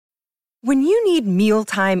When you need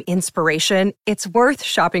mealtime inspiration, it's worth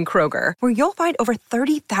shopping Kroger, where you'll find over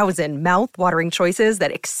 30,000 mouth-watering choices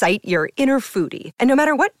that excite your inner foodie. And no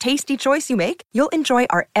matter what tasty choice you make, you'll enjoy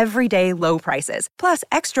our everyday low prices, plus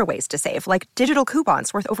extra ways to save, like digital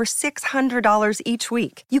coupons worth over $600 each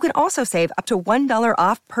week. You can also save up to $1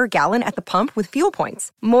 off per gallon at the pump with fuel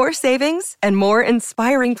points. More savings and more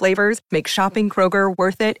inspiring flavors make shopping Kroger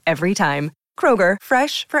worth it every time. Kroger,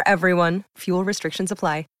 fresh for everyone. Fuel restrictions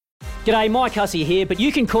apply. G'day, Mike Hussey here, but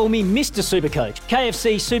you can call me Mr. Supercoach.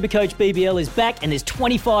 KFC Supercoach BBL is back and there's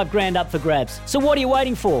 25 grand up for grabs. So what are you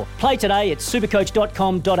waiting for? Play today at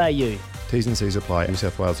supercoach.com.au. T's and C's apply. New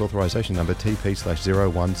South Wales authorisation number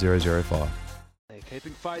TP/01005. They're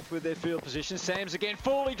keeping faith with their field position. Sam's again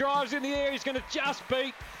full. He drives in the air. He's going to just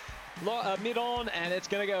beat mid-on, and it's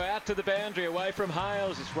going to go out to the boundary away from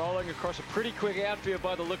Hales. It's rolling across a pretty quick outfield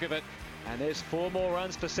by the look of it. And there's 4 more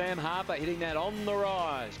runs for Sam Harper, hitting that on the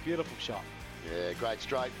rise. Beautiful shot. Yeah, great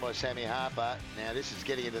strike by Sammy Harper. Now this is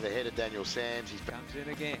getting into the head of Daniel Sams. He comes in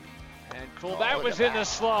again. And cool, that was in the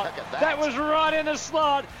slot. That was right in the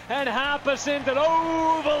slot. And Harper sent it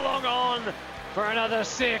over long on for another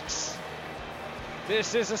 6.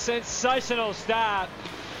 This is a sensational start.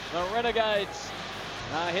 The Renegades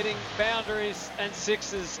are hitting boundaries and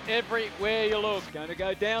 6s everywhere you look. Going to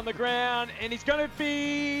go down the ground, and he's going to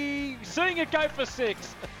be seeing it go for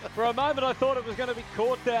 6. For a moment I thought it was going to be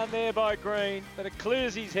caught down there by Green, but it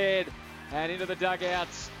clears his head and into the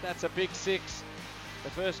dugouts. That's a big 6. The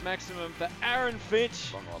first maximum for Aaron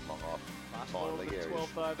Finch. Long off. Last ball for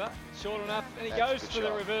 12th over. Short enough, and he goes for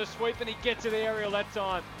the reverse sweep, and he gets it aerial that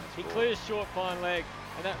time. He clears short fine leg.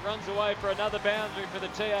 And that runs away for another boundary for the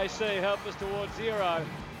TAC, help us towards 0.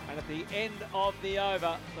 And at the end of the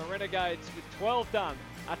over, the Renegades with 12 done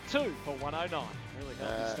are 2 for 109. Really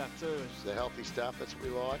healthy stuff too. It's the healthy stuff, that's what we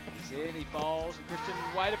like. He's in, he bowls, and Christian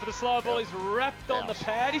waited for the slow ball. He's wrapped on the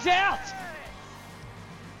pad, he's out!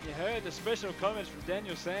 You heard the special comments from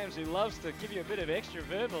Daniel Sams, who loves to give you a bit of extra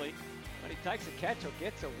verbally. When he takes a catch or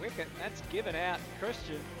gets a wicket, that's given out.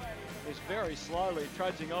 Christian is very slowly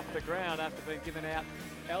trudging off the ground after being given out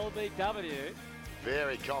LBW.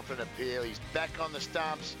 Very confident appeal. He's back on the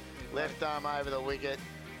stumps. Left arm over the wicket.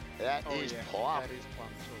 That is plum. That is plum.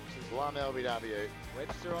 Plum LBW.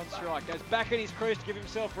 Webster on strike. Goes back in his crease to give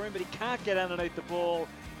himself room, but he can't get underneath the ball.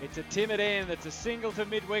 It's a timid end. It's a single to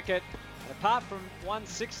mid-wicket. And apart from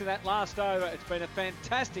 1-6 in that last over, it's been a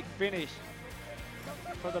fantastic finish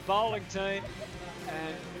for the bowling team.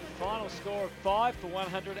 And final score of 5 for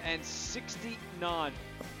 169. One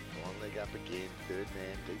leg up again, third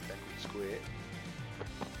man, deep backward square.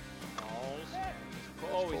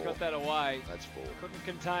 Oh, he's got that away. That's 4. Couldn't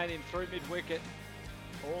contain him through mid-wicket,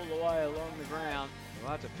 all the way along the ground.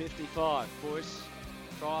 Right to 55, Boyce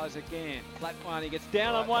tries again. Flat one, he gets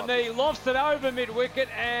down on one knee, lofts it over mid-wicket,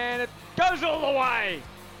 and it goes all the way.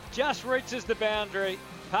 Just reaches the boundary,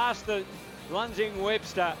 past the lunging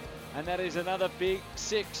Webster. And that is another big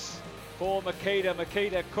 6 for Makita.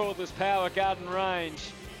 Makita cordless power garden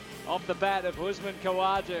range off the bat of Usman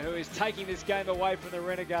Khawaja, who is taking this game away from the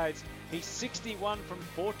Renegades. He's 61 from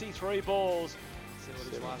 43 balls. Let's see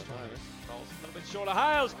what his last one is. Rolls a little bit shorter.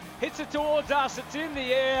 Hales hits it towards us. It's in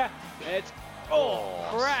the air. It's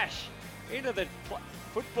crash into the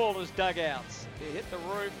footballers' dugouts. He hit the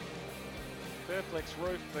roof. Perplex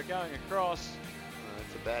roof for going across.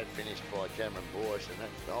 It's a bad finish by Cameron Boyce, and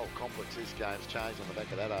that's the whole complex this game's changed on the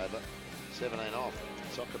back of that over. 17 off.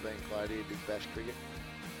 Soccer being played here, big bash cricket.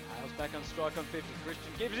 Hales back on strike on 50.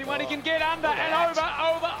 Christian gives him one, he can get under, and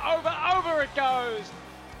over it goes.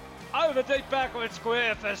 Over deep backward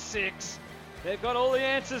square for 6. They've got all the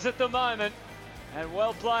answers at the moment, and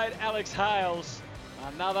well played Alex Hales.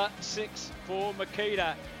 Another 6 for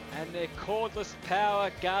Makita and their cordless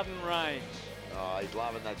power garden range. Oh, he's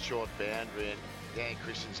loving that short boundary, and Dan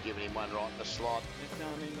Christian's giving him one right in the slot. This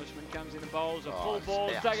known Englishman comes in and bowls a full ball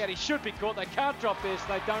dugout. He should be caught. They can't drop this.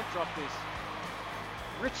 They don't drop this.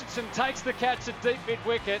 Richardson takes the catch at deep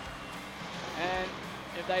mid-wicket, and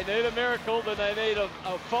if they need a miracle, then they need a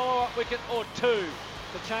follow-up wicket or 2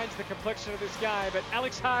 to change the complexion of this game. But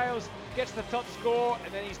Alex Hales gets the top score,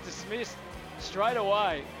 and then he's dismissed straight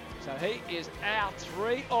away. So he is out.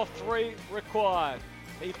 3 of 3 required.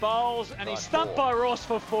 He bowls, and he's stumped by Ross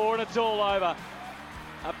for 4, and it's all over.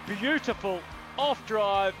 A beautiful off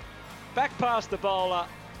drive, back past the bowler,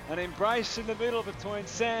 an embrace in the middle between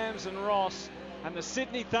Sams and Ross, and the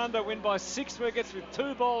Sydney Thunder win by 6 wickets with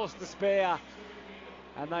 2 balls to spare,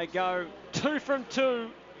 and they go 2 from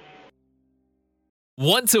 2.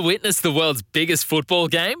 Want to witness the world's biggest football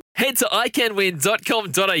game? Head to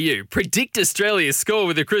iCanWin.com.au, predict Australia's score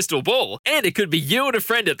with a crystal ball, and it could be you and a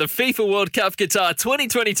friend at the FIFA World Cup Qatar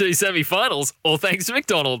 2022 semi-finals, all thanks to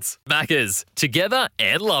McDonald's. Maccas, together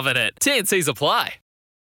and loving it. TNCs apply.